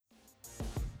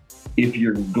if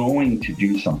you're going to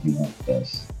do something like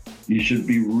this, you should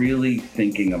be really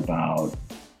thinking about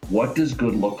what does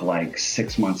good look like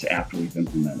 6 months after we've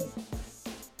implemented?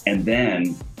 And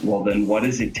then what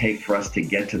does it take for us to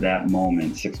get to that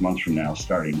moment 6 months from now,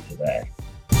 starting today?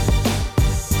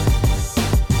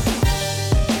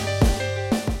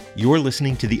 You're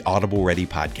listening to the Audible Ready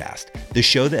podcast, the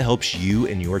show that helps you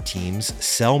and your teams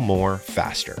sell more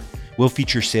faster. We'll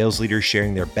feature sales leaders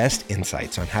sharing their best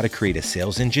insights on how to create a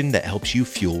sales engine that helps you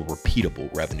fuel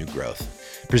repeatable revenue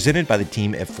growth. Presented by the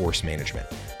team at Force Management,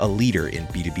 a leader in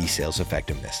B2B sales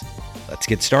effectiveness. Let's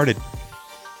get started.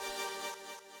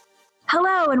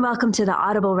 Hello and welcome to the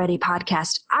Audible Ready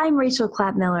podcast. I'm Rachel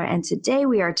Clapp-Miller, and today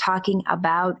we are talking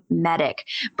about MEDDICC.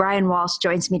 Brian Walsh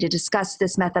joins me to discuss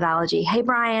this methodology. Hey,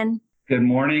 Brian. Good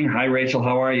morning. Hi, Rachel.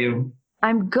 How are you?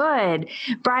 I'm good.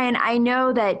 Brian, I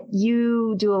know that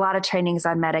you do a lot of trainings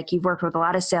on MEDDICC. You've worked with a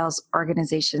lot of sales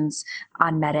organizations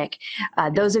on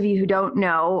MEDDICC. Those of you who don't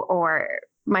know or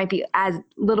might be a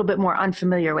little bit more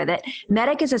unfamiliar with it,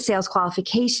 MEDDICC is a sales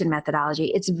qualification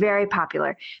methodology. It's very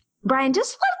popular. Brian,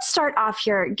 just let's start off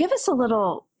here. Give us a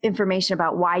little information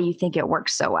about why you think it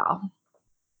works so well.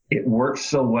 It works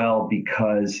so well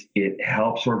because it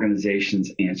helps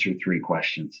organizations answer three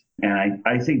questions. And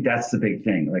I think that's the big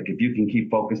thing. Like, if you can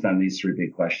keep focused on these three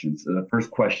big questions. So the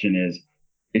first question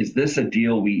is this a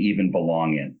deal we even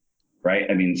belong in? Right?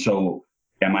 I mean, so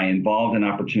am I involved in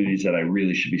opportunities that I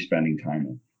really should be spending time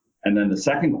in? And then the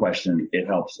second question it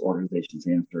helps organizations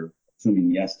answer,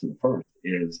 assuming yes to the first,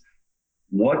 is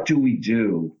what do we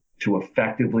do to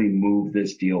effectively move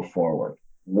this deal forward?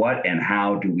 What and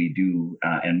how do we do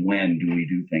and when do we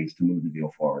do things to move the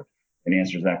deal forward? It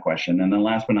answers that question. And then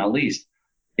last but not least,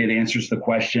 it answers the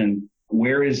question,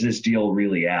 where is this deal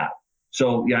really at?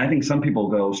 So yeah, I think some people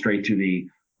go straight to the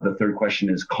third question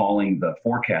is calling the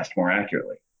forecast more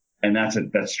accurately. And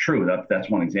that's true. That's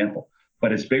one example.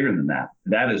 But it's bigger than that.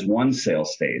 That is one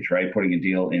sales stage, right? Putting a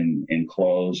deal in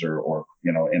close or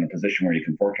in a position where you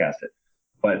can forecast it.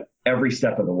 But every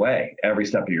step of the way, every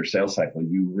step of your sales cycle,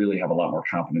 you really have a lot more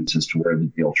confidence as to where the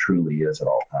deal truly is at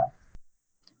all times.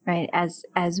 Right.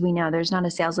 As we know, there's not a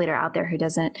sales leader out there who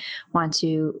doesn't want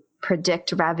to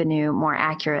predict revenue more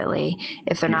accurately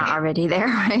if they're not already there,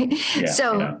 right? Yeah,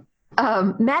 so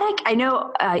MEDDICC, I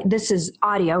know this is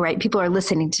audio, right? People are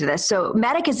listening to this. So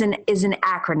MEDDICC is an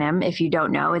acronym, if you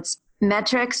don't know. It's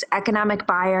metrics, economic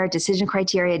buyer, decision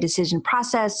criteria, decision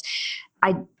process,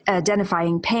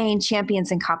 identifying pain,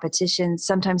 champions, and competition.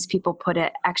 Sometimes people put an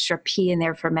extra P in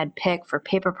there for MEDDICC, for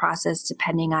paper process,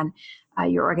 depending on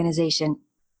your organization.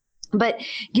 But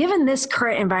given this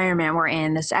current environment we're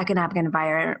in, this economic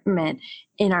environment,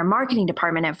 in our marketing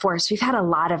department at Force, we've had a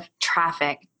lot of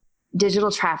traffic, digital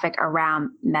traffic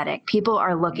around MEDDICC. People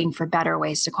are looking for better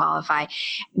ways to qualify. I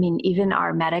mean, even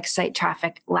our MEDDICC site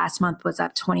traffic last month was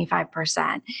up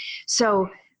 25%. So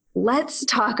let's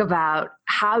talk about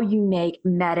how you make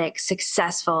MEDDICC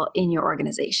successful in your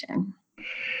organization.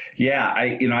 Yeah,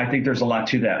 I think there's a lot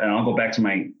to that. And I'll go back to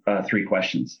my three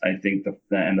questions. I think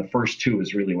the first two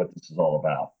is really what this is all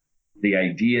about. The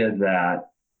idea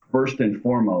that first and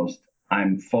foremost,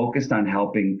 I'm focused on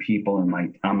helping people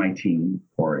on my team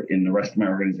or in the rest of my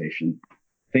organization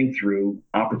think through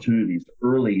opportunities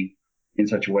early in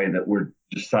such a way that we're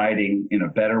deciding in a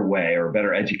better way or a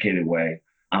better educated way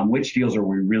which deals are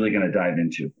we really going to dive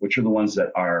into, which are the ones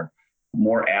that are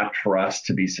more apt for us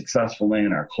to be successful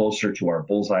in, are closer to our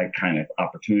bullseye kind of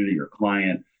opportunity or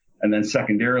client. And then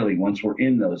secondarily, once we're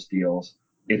in those deals,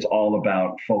 it's all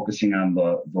about focusing on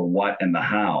the what and the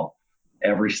how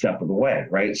every step of the way,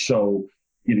 right? So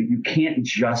you can't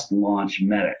just launch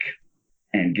MEDDICC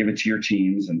and give it to your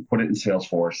teams and put it in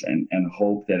Salesforce and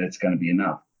hope that it's going to be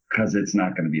enough, because it's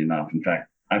not going to be enough. In fact,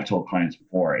 I've told clients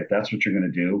before, if that's what you're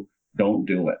going to do, don't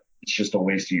do it. It's just a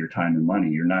waste of your time and money.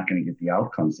 You're not going to get the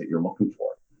outcomes that you're looking for.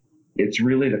 It's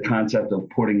really the concept of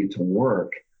putting it to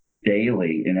work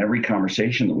daily in every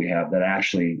conversation that we have that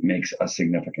actually makes a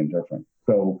significant difference.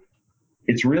 So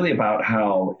it's really about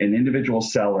how an individual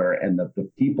seller and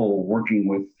the people working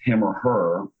with him or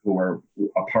her who are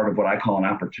a part of what I call an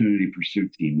opportunity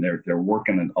pursuit team, they're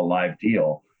working a live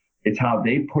deal. It's how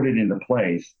they put it into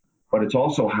place, but it's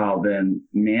also how then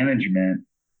management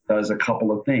does a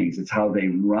couple of things. It's how they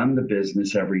run the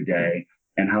business every day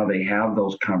and how they have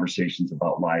those conversations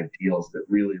about live deals that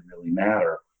really, really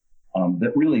matter,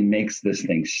 that really makes this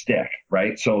thing stick,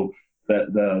 right? So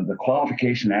the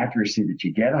qualification accuracy that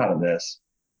you get out of this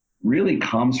really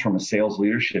comes from a sales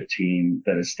leadership team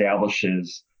that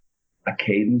establishes a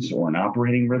cadence or an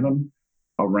operating rhythm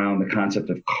around the concept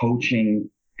of coaching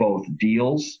both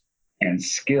deals and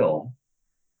skill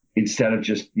instead of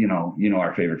just,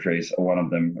 our favorite phrase, one of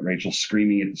them, Rachel,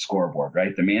 screaming at the scoreboard,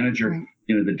 right? The manager,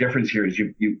 Right. The difference here is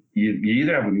you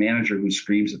either have a manager who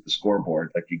screams at the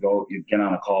scoreboard, like you get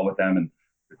on a call with them and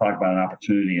you talk about an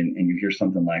opportunity and you hear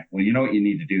something like, well, you know what you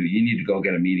need to do? You need to go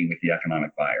get a meeting with the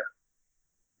economic buyer,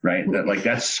 right?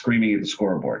 That's screaming at the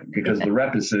scoreboard, because the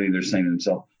rep is sitting there saying to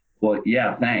himself, well,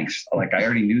 yeah, thanks. Like, I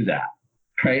already knew that,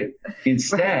 right?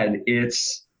 Instead,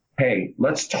 it's, hey,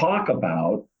 let's talk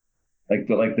about, like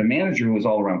the manager who is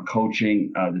all around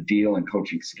coaching the deal and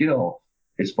coaching skill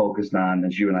is focused on,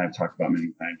 as you and I have talked about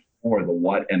many times before, the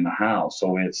what and the how.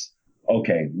 So it's,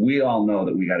 okay, we all know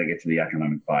that we got to get to the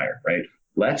economic buyer, right?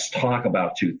 Let's talk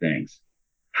about two things.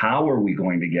 How are we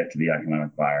going to get to the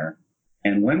economic buyer?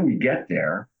 And when we get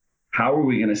there, how are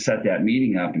we going to set that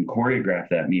meeting up and choreograph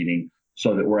that meeting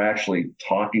so that we're actually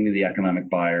talking to the economic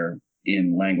buyer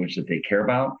in language that they care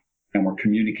about, and we're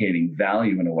communicating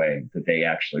value in a way that they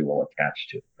actually will attach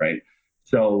to, right?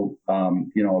 So,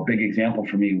 a big example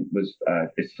for me was,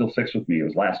 it still sticks with me. It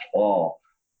was last fall.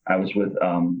 I was with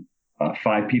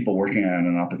 5 people working on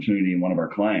an opportunity in one of our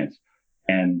clients.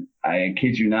 And I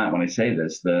kid you not when I say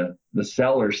this, the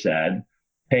seller said,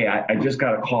 hey, I just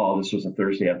got a call. This was a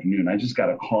Thursday afternoon. I just got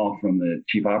a call from the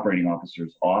chief operating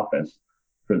officer's office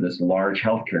for this large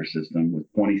healthcare system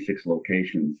with 26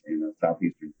 locations in a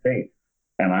southeastern state.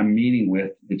 And I'm meeting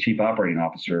with the chief operating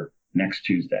officer next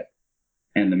Tuesday.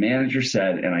 And the manager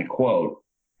said, and I quote,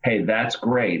 hey, that's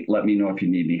great. Let me know if you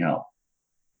need any help.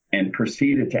 And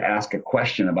proceeded to ask a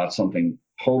question about something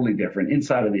totally different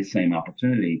inside of the same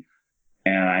opportunity.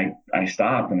 And I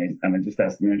stopped and I just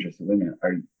asked the manager, I said, wait a minute,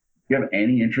 do you have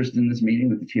any interest in this meeting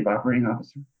with the chief operating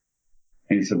officer?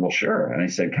 And he said, well, sure. And I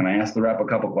said, can I ask the rep a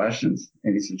couple questions?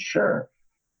 And he said, sure.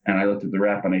 And I looked at the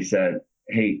rep and I said,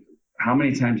 hey, how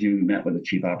many times have you met with a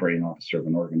chief operating officer of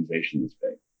an organization this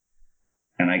big?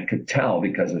 And I could tell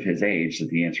because of his age that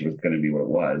the answer was going to be what it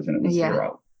was, and it was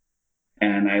 0.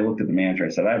 And I looked at the manager. I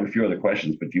said, I have a few other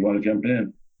questions, but do you want to jump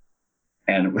in?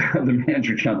 And the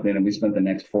manager jumped in, and we spent the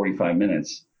next 45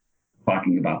 minutes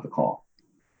talking about the call,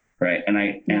 right?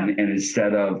 And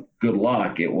instead of good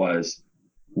luck, it was,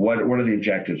 what are the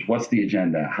objectives? What's the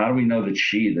agenda? How do we know that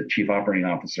the chief operating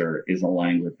officer, is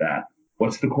aligned with that?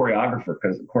 What's the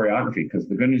choreography? Because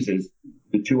the good news is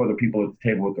the 2 other people at the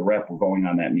table with the rep were going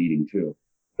on that meeting too.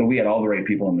 So we had all the right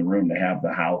people in the room to have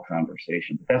the how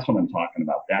conversation. But that's what I'm talking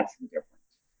about. That's the difference.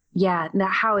 Yeah, the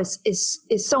how is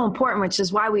so important, which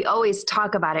is why we always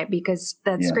talk about it, because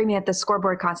that screaming at the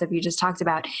scoreboard concept you just talked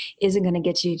about isn't going to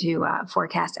get you to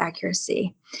forecast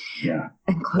accuracy. Yeah.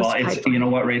 Well, you know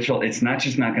what, Rachel? It's not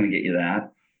just not going to get you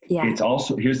that. Yeah. It's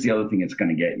also, here's the other thing it's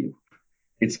going to get you.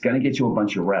 It's going to get you a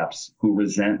bunch of reps who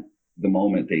resent the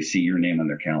moment they see your name on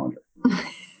their calendar.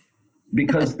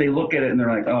 Because they look at it and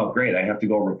they're like, oh, great, I have to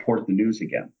go report the news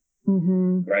again.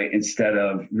 Mm-hmm. Right? Instead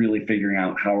of really figuring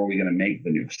out how are we going to make the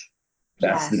news.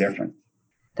 That's the difference.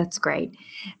 That's great.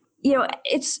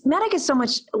 MEDDICC is so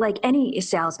much like any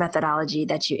sales methodology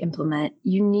that you implement.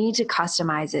 You need to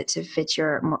customize it to fit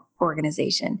your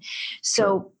organization.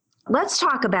 So let's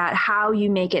talk about how you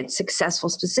make it successful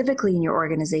specifically in your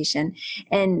organization.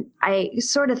 And I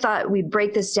sort of thought we'd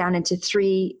break this down into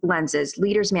 3 lenses: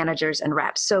 leaders, managers, and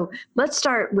reps. So let's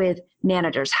start with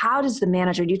managers. How does the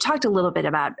manager, you talked a little bit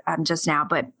about just now,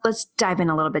 but let's dive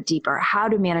in a little bit deeper. How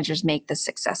do managers make this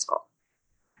successful?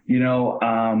 You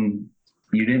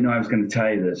didn't know I was going to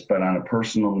tell you this, but on a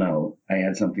personal note, I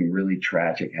had something really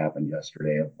tragic happen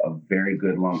yesterday. A very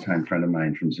good longtime friend of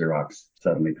mine from Xerox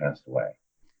suddenly passed away.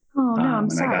 Oh, no, I'm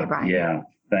sorry, Brian. Yeah,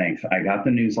 thanks. I got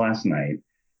the news last night,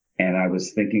 and I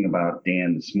was thinking about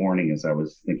Dan this morning as I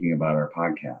was thinking about our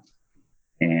podcast.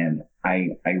 And I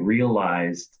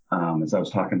realized, as I was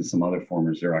talking to some other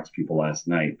former Xerox people last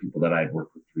night, people that I'd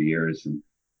worked with for years, and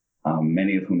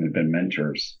many of whom had been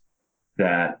mentors,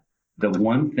 that the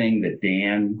one thing that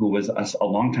Dan, who was a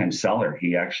longtime seller,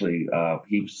 he actually,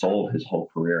 he sold his whole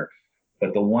career.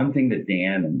 But the one thing that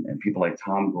Dan and people like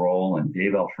Tom Grohl and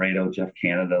Dave Alfredo, Jeff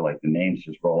Canada, like the names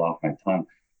just roll off my tongue,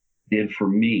 did for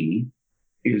me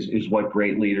is what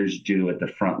great leaders do at the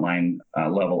frontline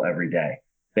level every day.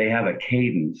 They have a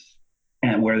cadence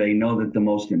and where they know that the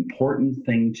most important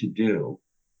thing to do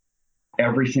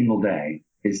every single day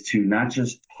is to not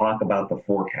just talk about the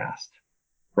forecast,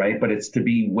 right? But it's to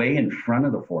be way in front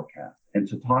of the forecast and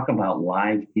to talk about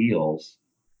live deals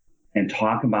and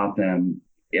talk about them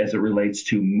as it relates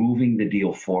to moving the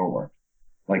deal forward.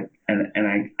 Like, and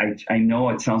I know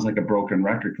it sounds like a broken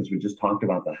record because we just talked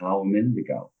about the how a minute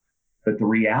ago, but the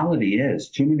reality is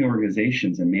too many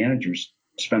organizations and managers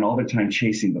spend all their time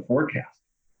chasing the forecast.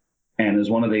 And as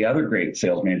one of the other great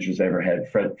sales managers I ever had,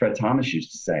 Fred Thomas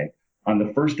used to say, on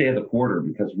the first day of the quarter,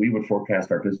 because we would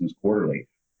forecast our business quarterly,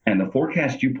 and the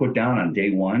forecast you put down on day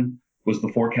one was the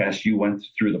forecast you went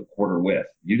through the quarter with.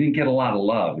 You didn't get a lot of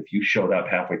love if you showed up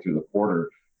halfway through the quarter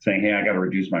saying, hey, I got to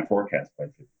reduce my forecast by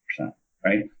 50%,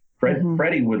 right?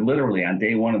 Freddie would literally on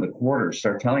day one of the quarter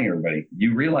start telling everybody,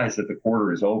 you realize that the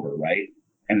quarter is over, right?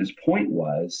 And his point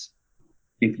was,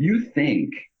 if you think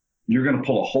you're going to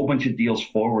pull a whole bunch of deals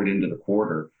forward into the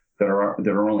quarter that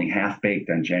are only half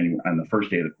baked on the first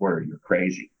day of the quarter, you're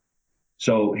crazy.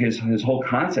 So his whole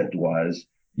concept was,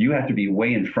 you have to be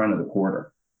way in front of the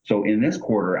quarter. So in this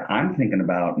quarter, I'm thinking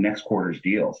about next quarter's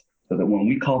deals, so that when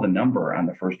we call the number on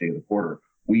the first day of the quarter,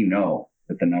 we know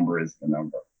that the number is the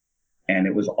number. And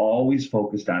it was always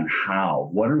focused on how.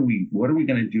 What are we going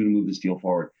to do to move this deal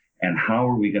forward? And how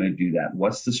are we going to do that?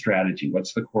 What's the strategy?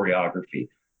 What's the choreography?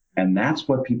 And that's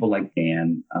what people like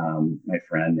Dan, my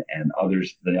friend, and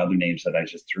others, the other names that I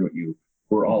just threw at you,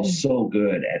 were all so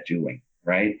good at doing,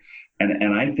 right?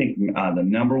 And I think the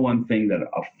number one thing that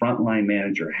a frontline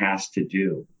manager has to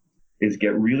do is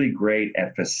get really great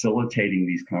at facilitating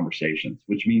these conversations,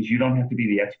 which means you don't have to be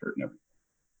the expert in everything,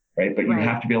 right? But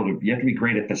you have to be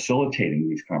great at facilitating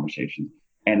these conversations.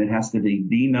 And it has to be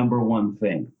the number one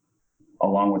thing,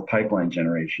 along with pipeline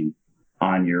generation,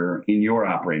 in your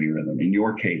operating rhythm, in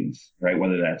your cadence, right?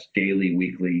 Whether that's daily,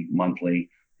 weekly, monthly,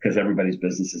 because everybody's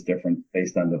business is different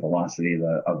based on the velocity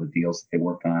of the deals that they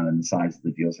work on and the size of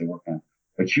the deals they work on.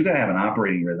 But you got to have an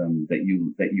operating rhythm that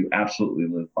you absolutely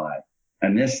live by.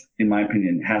 And this, in my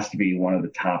opinion, has to be one of the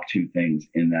top two things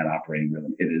in that operating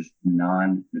rhythm. It is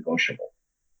non-negotiable.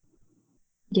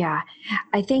 Yeah,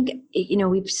 I think,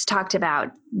 we've talked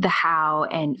about the how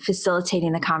and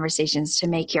facilitating the conversations to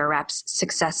make your reps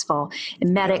successful.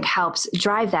 And MEDDICC helps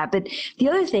drive that. But the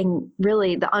other thing,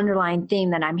 really, the underlying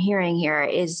theme that I'm hearing here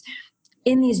is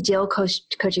in these deal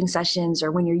coaching sessions,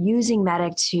 or when you're using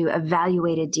MEDDICC to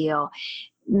evaluate a deal,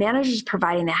 managers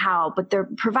providing the how, but they're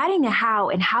providing the how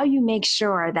and how you make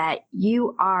sure that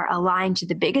you are aligned to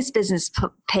the biggest business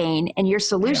pain and your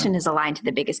solution is aligned to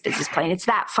the biggest business pain. It's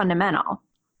that fundamental.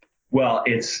 Well,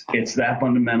 it's that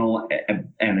fundamental,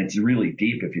 and it's really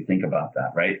deep if you think about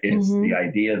that, right? It's the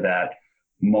idea that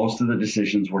most of the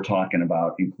decisions we're talking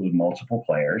about include multiple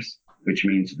players, which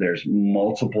means there's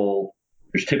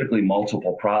typically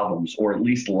multiple problems, or at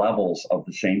least levels of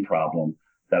the same problem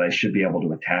that I should be able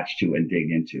to attach to and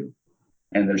dig into.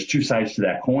 And there's two sides to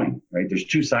that coin, right? There's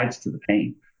two sides to the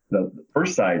pain. The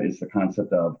first side is the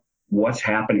concept of what's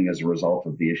happening as a result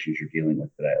of the issues you're dealing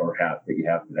with today, or that you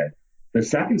have today. The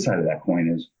second side of that coin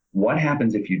is what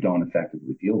happens if you don't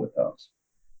effectively deal with those.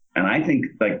 And I think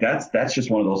that's just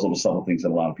one of those little subtle things that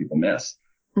a lot of people miss.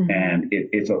 And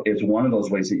it's one of those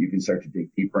ways that you can start to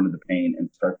dig deeper into the pain and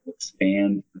start to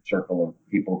expand the circle of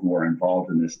people who are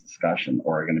involved in this discussion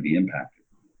or are going to be impacted.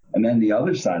 And then the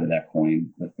other side of that coin,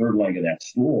 the third leg of that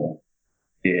stool,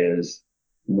 is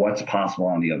what's possible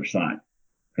on the other side.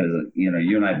 Because,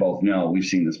 you and I both know, we've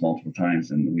seen this multiple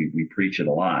times, and we preach it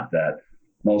a lot, that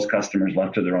most customers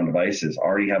left to their own devices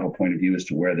already have a point of view as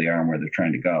to where they are and where they're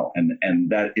trying to go. And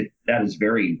that is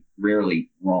very rarely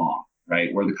wrong,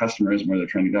 right? Where the customer is and where they're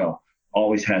trying to go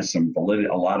always has some validity,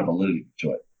 a lot of validity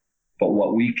to it. But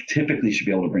what we typically should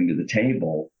be able to bring to the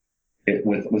table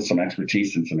with some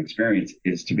expertise and some experience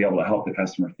is to be able to help the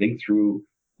customer think through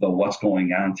the what's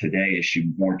going on today issue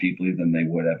more deeply than they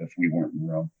would have if we weren't in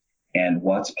the room, and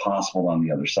what's possible on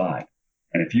the other side.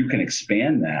 And if you can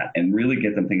expand that and really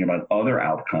get them thinking about other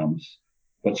outcomes,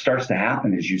 what starts to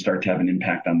happen is you start to have an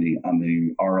impact on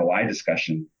the ROI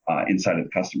discussion inside of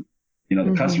the customer.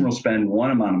 The customer will spend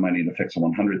one amount of money to fix a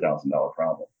 $100,000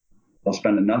 problem. They'll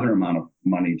spend another amount of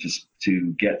money just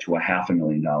to get to a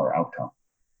 $500,000 outcome,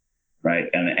 right?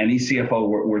 And any CFO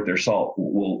worth their salt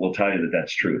will tell you that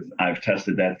that's truth. I've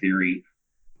tested that theory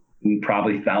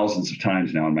probably thousands of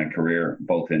times now in my career,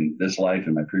 both in this life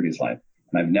and my previous life.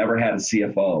 And I've never had a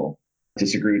CFO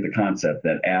disagree with the concept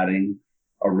that adding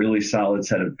a really solid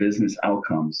set of business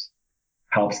outcomes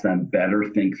helps them better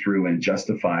think through and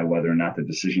justify whether or not the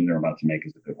decision they're about to make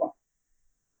is a good one.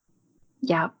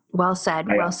 Yeah, well said.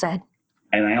 Well said.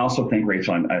 And I also think,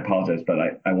 Rachel, I apologize, but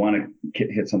I want to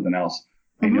hit something else.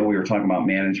 I know we were talking about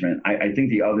management. I think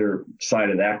the other side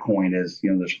of that coin is,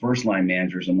 there's first line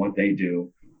managers and what they do.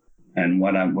 And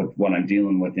what I'm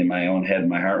dealing with in my own head and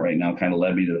my heart right now kind of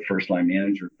led me to the first line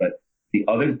manager. But the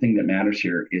other thing that matters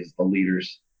here is the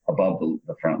leaders above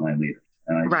the frontline leaders.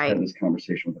 And I just had this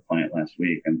conversation with a client last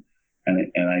week, and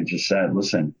I just said,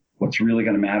 listen, what's really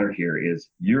going to matter here is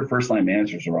your first line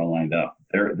managers are all lined up.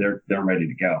 They're ready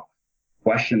to go.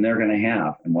 Question they're going to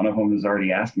have, and one of them has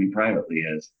already asked me privately,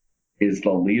 is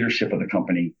the leadership of the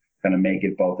company going to make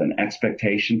it both an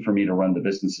expectation for me to run the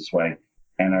business this way,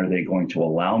 and are they going to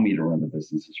allow me to run the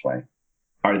business this way?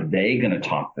 Are they going to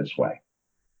talk this way?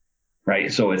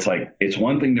 Right. So it's like, it's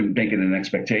one thing to make it an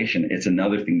expectation. It's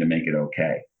another thing to make it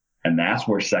okay. And that's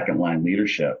where second line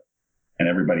leadership and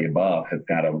everybody above have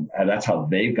got to, that's how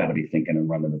they've got to be thinking and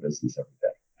running the business every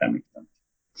day. That makes sense.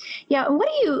 Yeah. And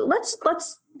let's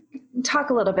talk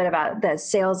a little bit about the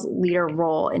sales leader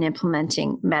role in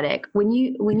implementing MEDDICC. When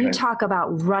you talk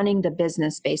about running the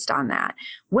business based on that,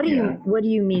 what do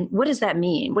you mean? What does that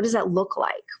mean? What does that look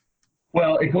like?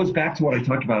 Well, it goes back to what I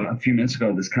talked about a few minutes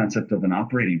ago, this concept of an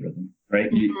operating rhythm, right?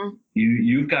 Mm-hmm.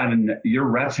 You've got to, your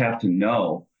reps have to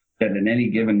know that in any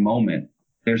given moment,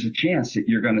 there's a chance that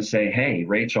you're going to say, hey,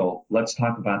 Rachel, let's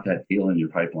talk about that deal in your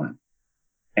pipeline.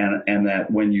 And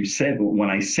that when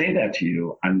I say that to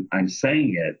you, I'm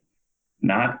saying it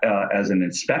not as an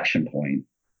inspection point.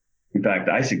 In fact,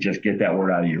 I suggest get that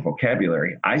word out of your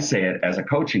vocabulary. I say it as a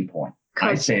coaching point.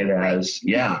 I say it as,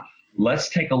 let's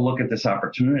take a look at this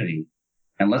opportunity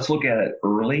and let's look at it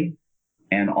early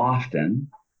and often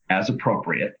as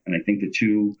appropriate. And I think the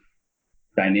two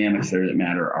dynamics there that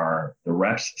matter are the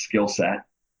rep's skill set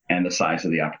and the size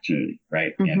of the opportunity,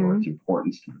 right? Mm-hmm. And or its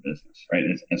importance to the business, right?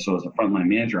 And so as a frontline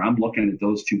manager, I'm looking at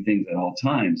those two things at all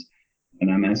times.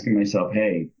 And I'm asking myself,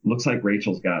 hey, looks like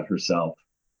Rachel's got herself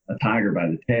a tiger by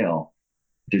the tail.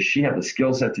 Does she have the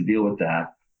skill set to deal with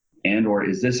that? And or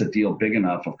is this a deal big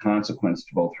enough of consequence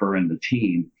to both her and the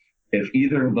team? If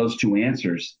either of those two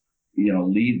answers,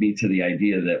 lead me to the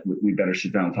idea that we better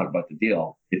sit down and talk about the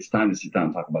deal, it's time to sit down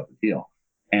and talk about the deal.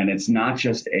 And it's not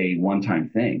just a one-time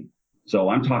thing. So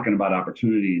I'm talking about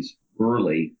opportunities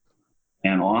early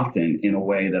and often in a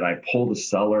way that I pull the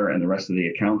seller and the rest of the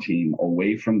account team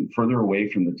further away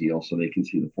from the deal so they can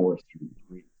see the forest through the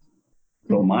trees.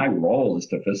 So my role is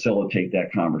to facilitate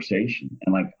that conversation.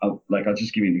 And I'll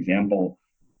just give you an example.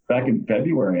 Back in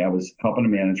February, I was helping a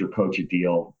manager coach a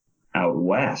deal out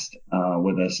west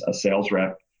with a sales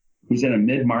rep who's in a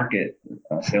mid-market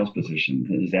sales position.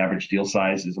 His average deal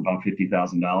size is about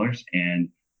 $50,000, and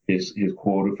his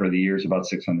quota for the year is about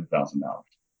 $600,000.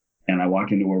 And I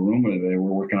walked into a room where they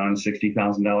were working on a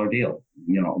 $60,000 deal.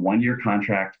 1 year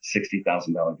contract,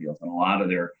 $60,000 deals, and a lot of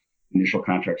their initial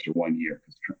contracts are 1 year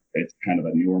because it's kind of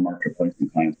a newer marketplace,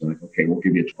 and clients are like, okay, we'll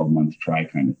give you a 12-month try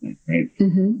kind of thing, right?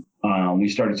 Mm-hmm. We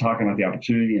started talking about the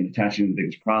opportunity and attaching the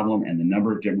biggest problem and the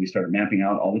number of we started mapping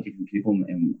out all the different people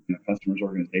in the customer's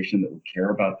organization that would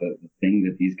care about the thing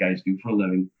that these guys do for a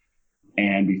living.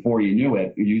 And before you knew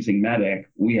it, using MEDDICC,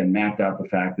 we had mapped out the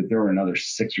fact that there were another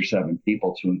 6 or 7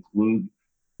 people, to include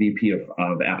VP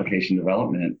of application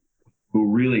development,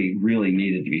 who really, really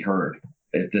needed to be heard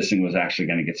if this thing was actually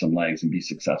going to get some legs and be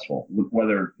successful,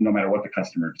 no matter what the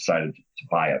customer decided to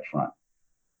buy up front.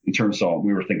 In terms of,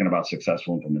 we were thinking about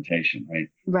successful implementation, right?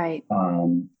 Right.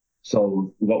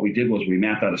 So what we did was we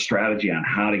mapped out a strategy on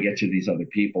how to get to these other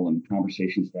people and the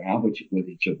conversations to have with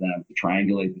each of them to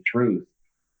triangulate the truth.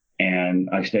 And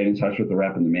I stayed in touch with the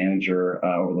rep and the manager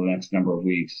over the next number of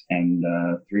weeks. And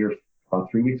 3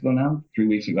 weeks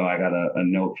ago, I got a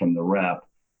note from the rep.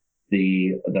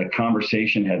 The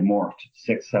conversation had morphed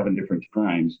 6-7 different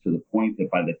times to the point that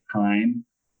by the time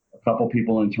a couple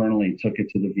people internally took it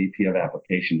to the VP of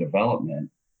application development,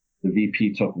 the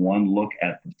VP took one look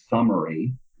at the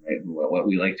summary, right, what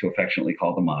we like to affectionately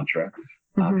call the mantra,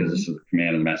 because this is a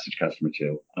command and message customer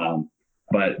too.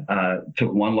 But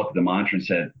took one look at the mantra and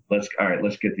said, let's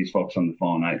get these folks on the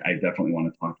phone. I definitely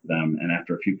want to talk to them. And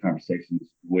after a few conversations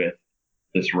with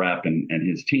this rep and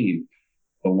his team,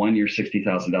 a 1 year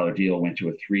 $60,000 deal went to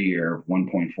a 3 year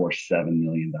 $1.47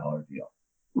 million deal.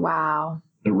 Wow.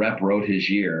 The rep wrote his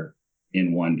year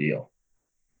in one deal.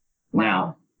 Wow.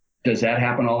 Now, does that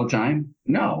happen all the time?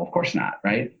 No, of course not,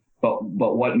 right? But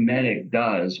what MEDDICC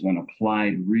does when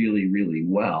applied really, really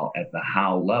well at the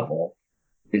how level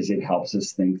is it helps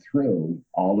us think through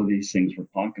all of these things we're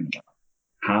talking about.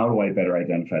 How do I better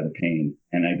identify the pain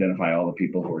and identify all the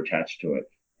people who are attached to it,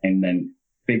 and then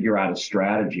figure out a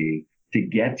strategy to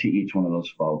get to each one of those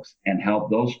folks and help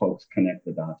those folks connect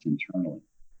the dots internally.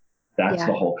 That's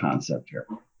the whole concept here.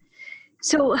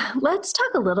 So let's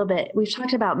talk a little bit. We've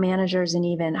talked about managers and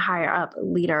even higher up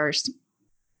leaders,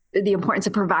 the importance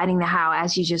of providing the how,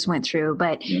 as you just went through,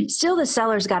 but still the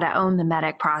seller's got to own the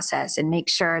MEDDICC process and make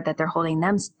sure that they're holding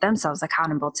themselves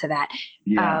accountable to that.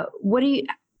 Yeah.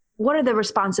 What are the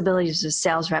responsibilities of a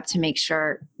sales rep to make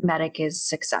sure MEDDICC is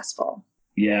successful?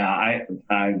 Yeah,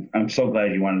 I'm so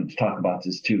glad you wanted to talk about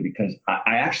this too, because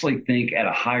I actually think at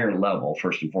a higher level,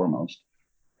 first and foremost,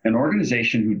 an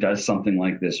organization who does something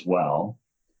like this well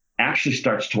actually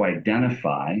starts to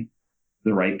identify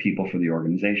the right people for the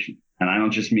organization. And I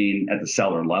don't just mean at the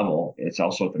seller level, it's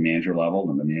also at the manager level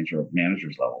and the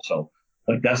manager's level. So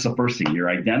like that's the first thing. You're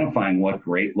identifying what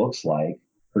great looks like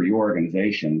for your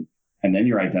organization. And then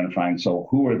you're identifying, so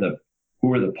who are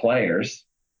the players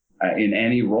in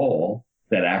any role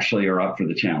that actually are up for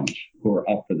the challenge, who are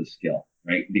up for the skill,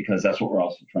 right? Because that's what we're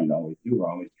also trying to always do. We're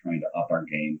always trying to up our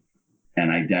game,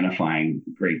 and identifying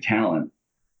great talent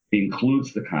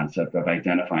includes the concept of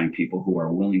identifying people who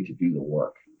are willing to do the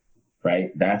work,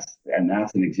 right? That's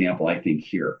an example, I think,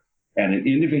 here. At an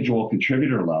individual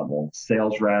contributor level,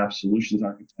 sales rep, solutions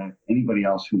architect, anybody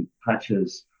else who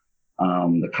touches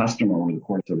the customer over the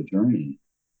course of a journey,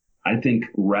 I think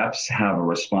reps have a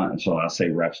response. So I'll say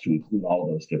reps to include all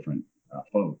those different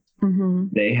folks. Mm-hmm.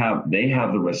 They have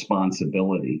the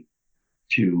responsibility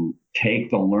to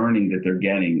take the learning that they're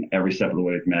getting every step of the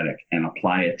way with MEDDICC and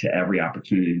apply it to every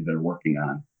opportunity they're working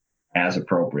on as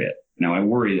appropriate. Now, I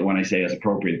worry that when I say as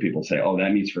appropriate, people say, oh,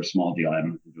 that means for a small deal, I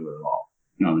don't have to do it at all.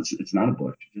 No, it's not a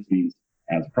bush. It just means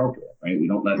as appropriate, right? We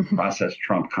don't let process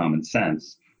trump common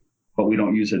sense, but we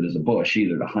don't use it as a bush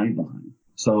either to hide behind.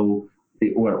 So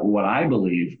what I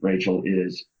believe, Rachel,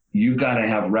 is you got to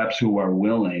have reps who are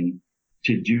willing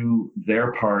to do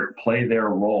their part, play their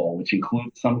role, which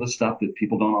includes some of the stuff that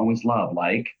people don't always love,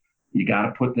 like you got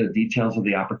to put the details of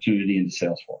the opportunity into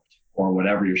Salesforce or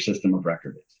whatever your system of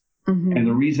record is. Mm-hmm. And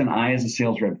the reason I, as a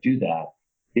sales rep, do that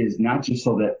is not just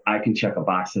so that I can check a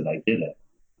box that I did it,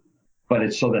 but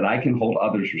it's so that I can hold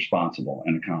others responsible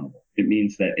and accountable. It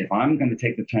means that if I'm going to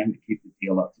take the time to keep the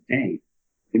deal up to date,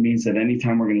 it means that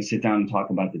anytime we're going to sit down and talk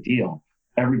about the deal,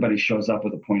 everybody shows up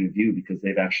with a point of view because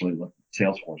they've actually looked at the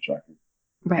Salesforce record.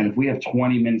 Right. And if we have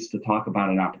 20 minutes to talk about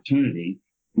an opportunity,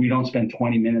 we don't spend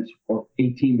 20 minutes or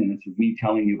 18 minutes of me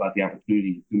telling you about the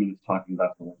opportunity and 2 minutes talking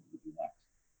about the what to do next.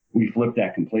 We flip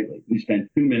that completely. We spend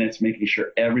 2 minutes making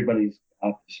sure everybody's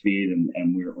up to speed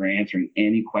and we're answering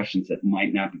any questions that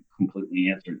might not be completely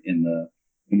answered in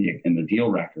the deal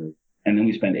record. And then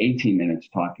we spend 18 minutes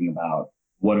talking about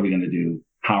what are we going to do?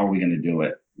 How are we going to do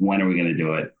it? When are we going to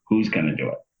do it? Who's going to do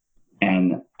it?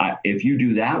 And if you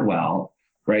do that well,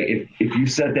 right, if you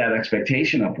set that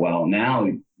expectation up well, now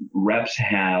reps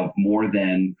have more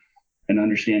than an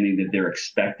understanding that they're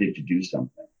expected to do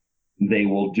something. They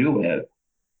will do it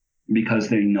because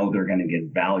they know they're going to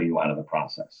get value out of the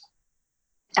process.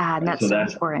 And that's so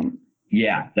important.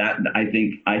 Yeah, that I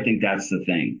think that's the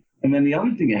thing. And then the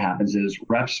other thing that happens is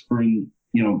reps earn,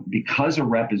 because a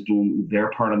rep is doing their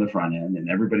part on the front end and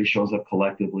everybody shows up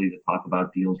collectively to talk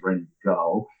about deals ready to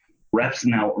go, reps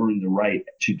now earn the right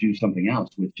to do something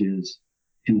else, which is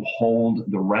to hold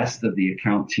the rest of the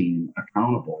account team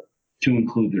accountable, to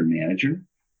include their manager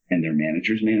and their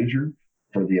manager's manager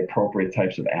for the appropriate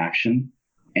types of action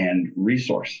and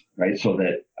resource, right? So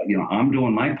that, I'm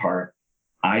doing my part.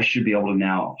 I should be able to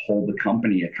now hold the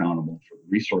company accountable for the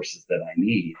resources that I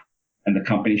need. And the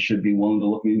company should be willing to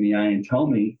look me in the eye and tell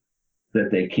me that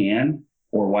they can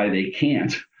or why they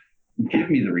can't give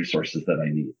me the resources that I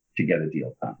need to get a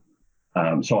deal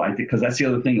done. So I think, because that's the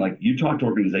other thing, like you talk to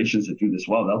organizations that do this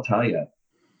well, they'll tell you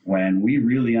when we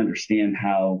really understand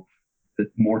how the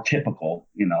more typical,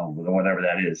 whatever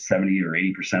that is, 70 or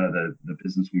 80% of the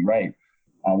business we write,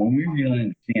 when we really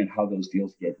understand how those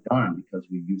deals get done, because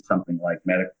we use something like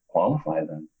MEDDICC to qualify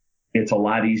them, it's a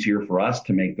lot easier for us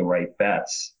to make the right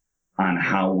bets on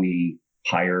how we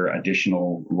hire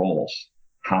additional roles,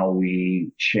 how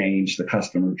we change the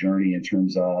customer journey in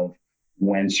terms of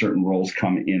when certain roles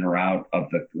come in or out of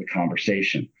the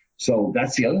conversation. So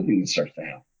that's the other thing that starts to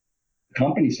happen. The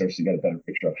company starts to get a better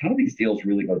picture of how do these deals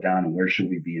really go down and where should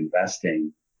we be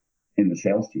investing in the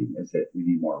sales team? Is it we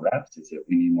need more reps? Is it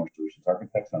we need more solutions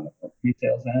architects on the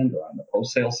pre-sales end or on the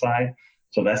post-sales side?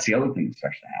 So that's the other thing that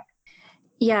starts to happen.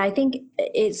 Yeah, I think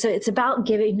it's about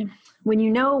giving, when you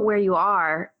know where you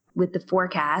are with the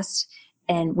forecast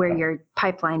and where your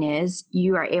pipeline is,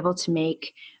 you are able to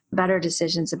make better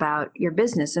decisions about your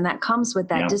business. And that comes with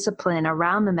that discipline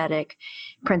around the MEDDICC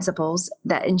principles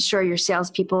that ensure your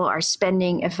salespeople are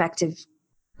spending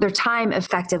their time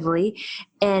effectively.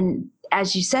 And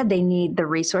as you said, they need the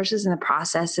resources and the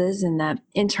processes and the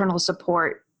internal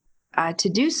support to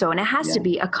do so. And it has to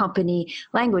be a company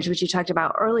language, which you talked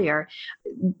about earlier.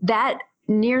 That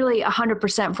nearly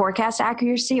 100% forecast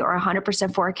accuracy or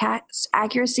 100% forecast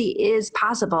accuracy is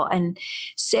possible. And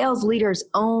sales leaders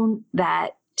own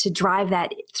that to drive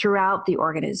that throughout the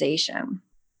organization.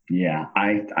 Yeah,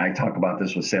 I talk about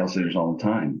this with sales leaders all the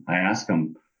time. I ask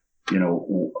them,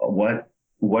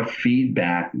 what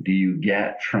feedback do you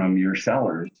get from your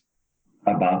sellers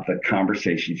about the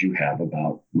conversations you have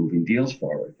about moving deals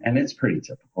forward? And it's pretty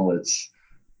typical. It's,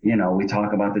 we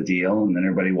talk about the deal and then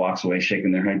everybody walks away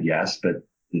shaking their head yes, but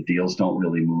the deals don't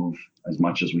really move as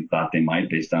much as we thought they might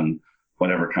based on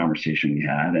whatever conversation we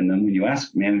had. And then when you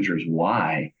ask managers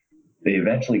why, they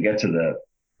eventually get to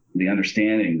the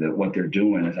understanding that what they're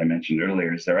doing, as I mentioned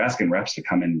earlier, is they're asking reps to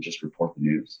come in and just report the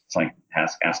news. It's like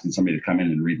asking somebody to come in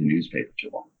and read the newspaper too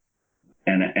long.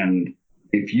 And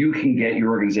if you can get your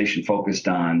organization focused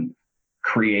on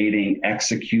creating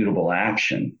executable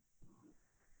action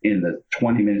in the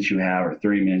 20 minutes you have or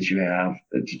 30 minutes you have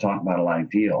to talk about a live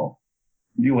deal,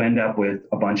 you end up with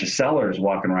a bunch of sellers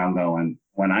walking around going,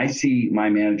 when I see my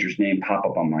manager's name pop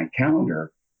up on my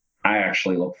calendar, I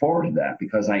actually look forward to that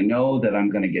because I know that I'm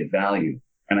going to get value.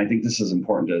 And I think this is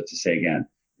important to say again,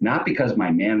 not because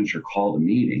my manager called a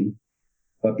meeting,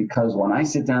 but because when I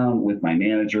sit down with my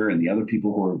manager and the other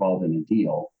people who are involved in a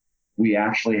deal, we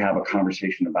actually have a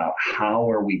conversation about how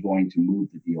are we going to move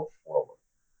the deal forward.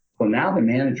 So now the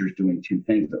manager's doing two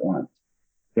things at once.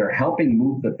 They're helping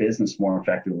move the business more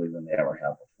effectively than they ever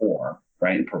have before,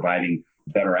 right? And providing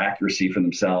better accuracy for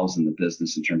themselves and the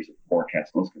business in terms of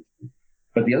forecasts and those kinds of things.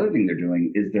 But the other thing they're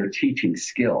doing is they're teaching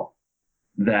skill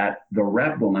that the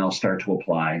rep will now start to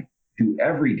apply to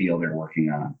every deal they're working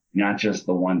on, not just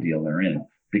the one deal they're in,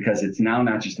 because it's now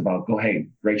not just about hey,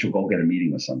 Rachel, go get a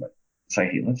meeting with somebody. It's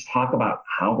like, hey, let's talk about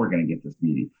how we're going to get this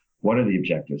meeting. What are the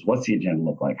objectives? What's the agenda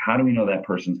look like? How do we know that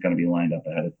person's going to be lined up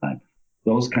ahead of time?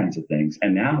 Those kinds of things.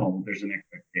 And now there's an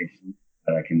expectation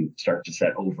that I can start to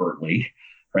set overtly,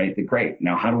 right? Great.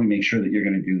 Now, how do we make sure that you're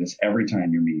going to do this every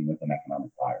time you're meeting with an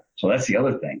economic buyer? So that's the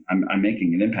other thing. I'm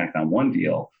making an impact on one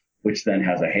deal, which then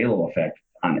has a halo effect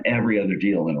on every other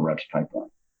deal in a rep's pipeline.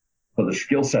 So the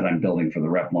skill set I'm building for the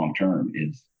rep long term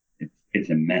it's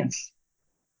immense.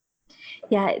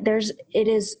 Yeah, it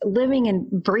is living and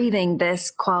breathing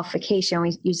this qualification.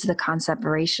 We use the concept be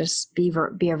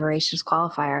a voracious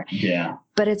qualifier. Yeah.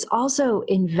 But it's also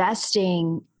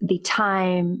investing the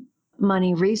time,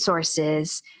 money,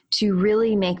 resources to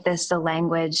really make this the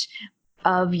language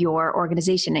of your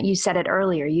organization. And you said it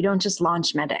earlier, you don't just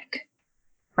launch MEDDICC,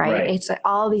 right? It's like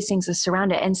all these things that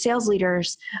surround it. And sales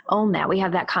leaders own that. We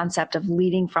have that concept of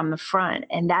leading from the front.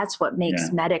 And that's what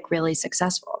makes MEDDICC really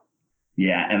successful.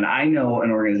 Yeah, and I know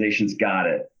an organization's got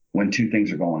it when two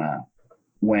things are going on.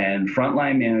 When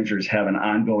frontline managers have an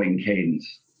ongoing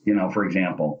cadence, for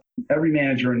example, every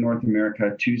manager in North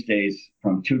America, Tuesdays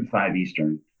from 2 to 5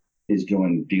 Eastern, is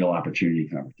doing deal opportunity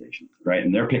conversations, right?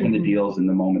 And they're picking the deals in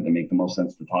the moment that make the most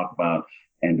sense to talk about.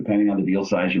 And depending on the deal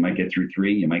size, you might get through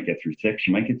 3, you might get through 6,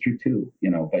 you might get through 2,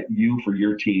 but you for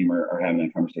your team are having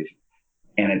that conversation.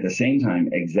 And at the same time,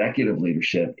 executive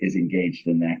leadership is engaged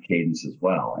in that cadence as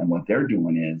well. And what they're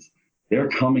doing is they're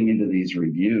coming into these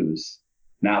reviews,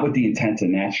 not with the intent to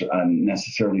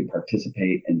necessarily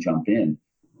participate and jump in,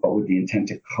 but with the intent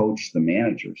to coach the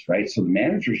managers, right? So the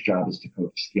manager's job is to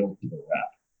coach skill to the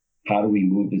rep. How do we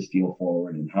move this deal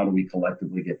forward? And how do we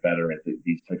collectively get better at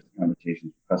these types of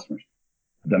conversations with customers?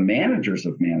 The managers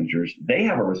of managers, they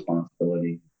have a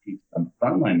responsibility to teach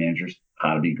frontline managers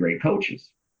how to be great coaches.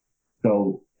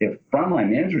 So if frontline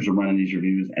managers are running these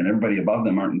reviews and everybody above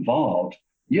them aren't involved,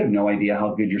 you have no idea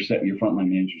how good your frontline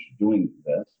managers are doing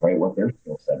this, right? What their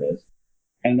skill set is.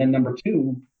 And then number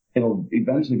 2, it'll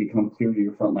eventually become clear to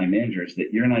your frontline managers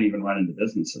that you're not even running the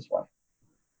business this way.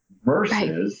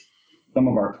 Versus some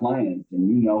of our clients, and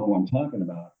you know who I'm talking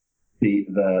about,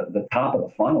 the top of the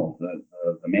funnel,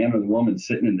 the man or the woman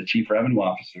sitting in the chief revenue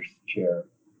officer's chair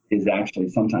is actually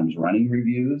sometimes running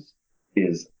reviews,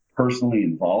 is personally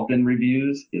involved in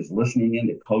reviews, is listening in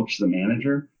to coach the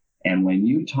manager. And when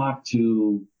you talk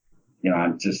to,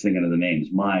 I'm just thinking of the names,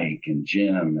 Mike and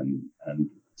Jim and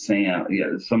Sam,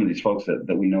 some of these folks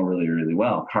that we know really, really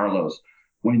well, Carlos,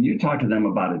 when you talk to them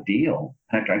about a deal,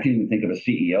 heck, I can even think of a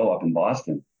CEO up in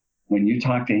Boston. When you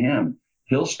talk to him,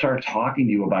 he'll start talking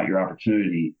to you about your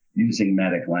opportunity using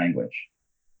MEDDICC language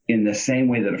in the same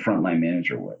way that a frontline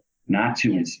manager would, not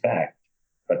to inspect,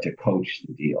 but to coach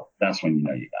the deal. That's when you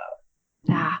know you got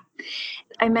it. Yeah.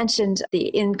 I mentioned the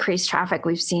increased traffic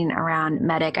we've seen around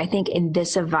MEDDICC. I think in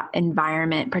this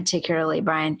environment, particularly,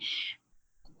 Brian,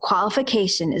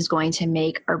 qualification is going to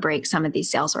make or break some of these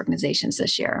sales organizations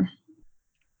this year.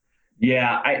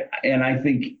 Yeah, I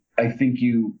think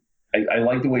I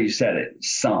like the way you said it.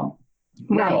 Some,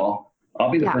 not all.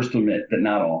 I'll be the first to admit that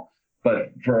not all,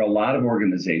 but for a lot of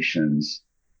organizations,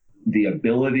 the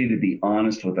ability to be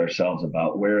honest with ourselves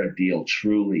about where a deal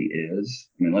truly is.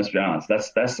 I mean, let's be honest.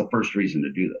 That's the first reason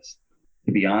to do this.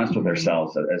 To be honest with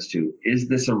ourselves as to, is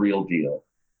this a real deal?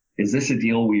 Is this a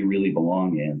deal we really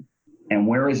belong in? And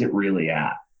where is it really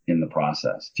at in the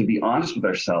process? To be honest with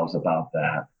ourselves about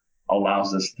that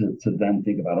allows us to then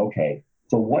think about, okay,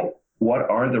 So what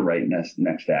are the right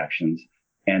next actions,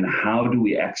 and how do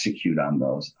we execute on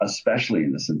those, especially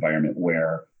in this environment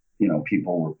where,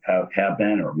 people have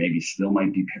been, or maybe still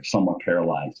might be somewhat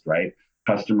paralyzed, right?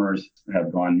 Customers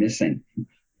have gone missing.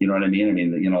 You know what I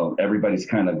mean? Everybody's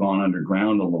kind of gone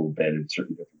underground a little bit in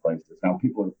certain different places. Now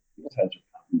people's heads are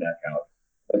popping back out.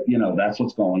 But, that's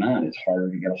what's going on. It's harder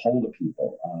to get a hold of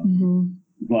people.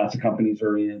 Lots of companies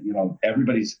are in,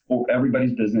 everybody's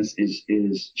business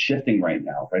is shifting right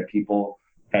now, right? People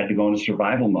had to go into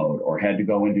survival mode, or had to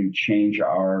go into change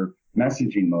our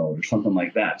messaging mode, or something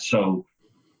like that. So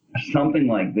something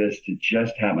like this, to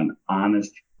just have an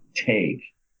honest take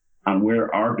on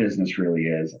where our business really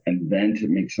is, and then to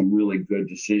make some really good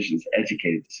decisions,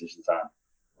 educated decisions on,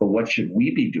 but what should we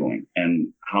be doing,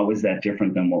 and how is that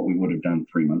different than what we would have done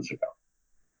 3 months ago?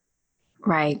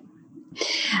 Right.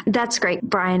 That's great.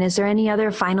 Brian, is there any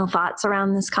other final thoughts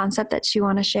around this concept that you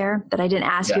want to share that I didn't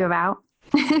ask you about?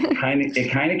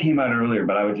 It kind of came out earlier,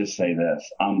 but I would just say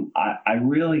this. I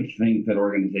really think that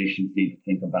organizations need to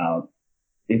think about,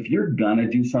 if you're going to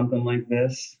do something like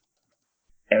this,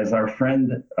 as our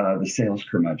friend, the sales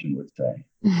curmudgeon would say,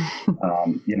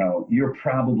 you're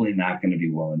probably not going to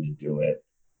be willing to do it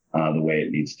the way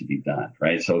it needs to be done,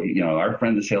 right? So, our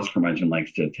friend, the sales curmudgeon,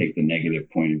 likes to take the negative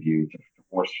point of view to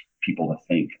force people to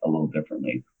think a little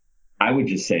differently. I would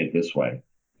just say it this way.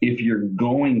 If you're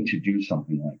going to do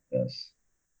something like this,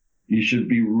 you should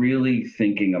be really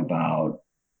thinking about,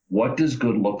 what does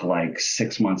good look like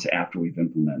 6 months after we've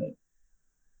implemented?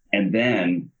 And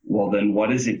then what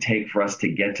does it take for us to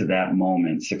get to that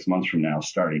moment 6 months from now,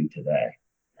 starting today?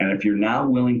 And if you're not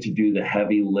willing to do the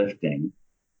heavy lifting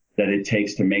that it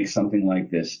takes to make something like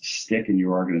this stick in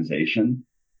your organization,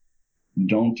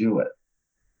 don't do it.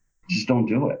 Just don't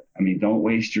do it. Don't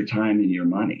waste your time and your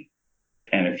money.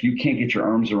 And if you can't get your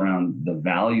arms around the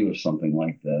value of something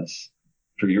like this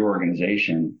for your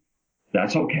organization,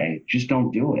 that's okay. Just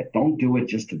don't do it. Don't do it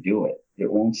just to do it.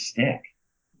 It won't stick.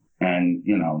 And,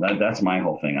 that's my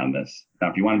whole thing on this. Now,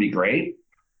 if you want to be great,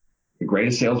 the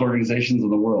greatest sales organizations in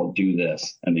the world do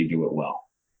this, and they do it well.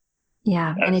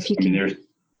 Yeah. And if you can,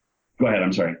 go ahead.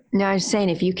 I'm sorry. No, I was saying,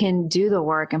 if you can do the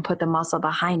work and put the muscle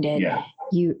behind it,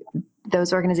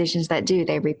 those organizations that do,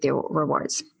 they reap the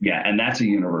rewards. Yeah. And that's a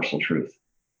universal truth.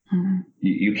 Mm-hmm.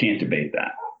 You can't debate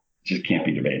that. It just can't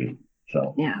be debated.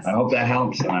 So yes. I hope that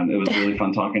helps. It was really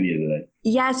fun talking to you today.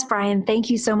 Yes, Brian, thank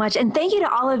you so much. And thank you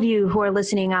to all of you who are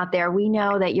listening out there. We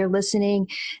know that you're listening,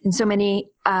 and so many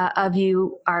of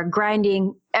you are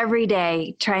grinding every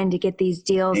day trying to get these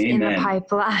deals in the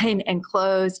pipeline and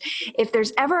closed. If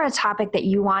there's ever a topic that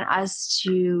you want us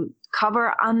to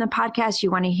cover on the podcast,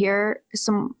 you want to hear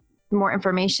some more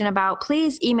information about,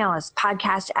 please email us,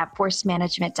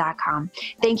 podcast@forcemanagement.com.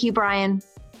 Thank you, Brian.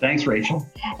 Thanks, Rachel.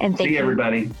 And see you,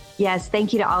 everybody. Yes,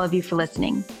 thank you to all of you for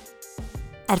listening.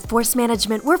 At Force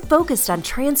Management, we're focused on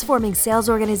transforming sales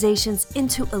organizations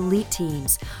into elite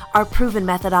teams. Our proven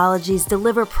methodologies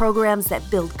deliver programs that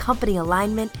build company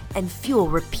alignment and fuel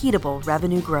repeatable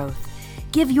revenue growth.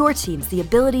 Give your teams the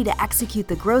ability to execute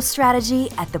the growth strategy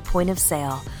at the point of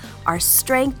sale. Our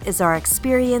strength is our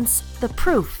experience. The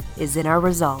proof is in our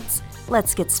results.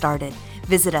 Let's get started.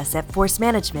 Visit us at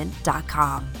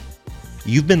forcemanagement.com.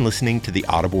 You've been listening to the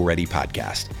Audible Ready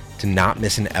podcast. To not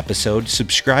miss an episode,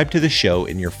 subscribe to the show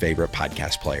in your favorite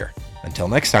podcast player. Until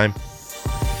next time.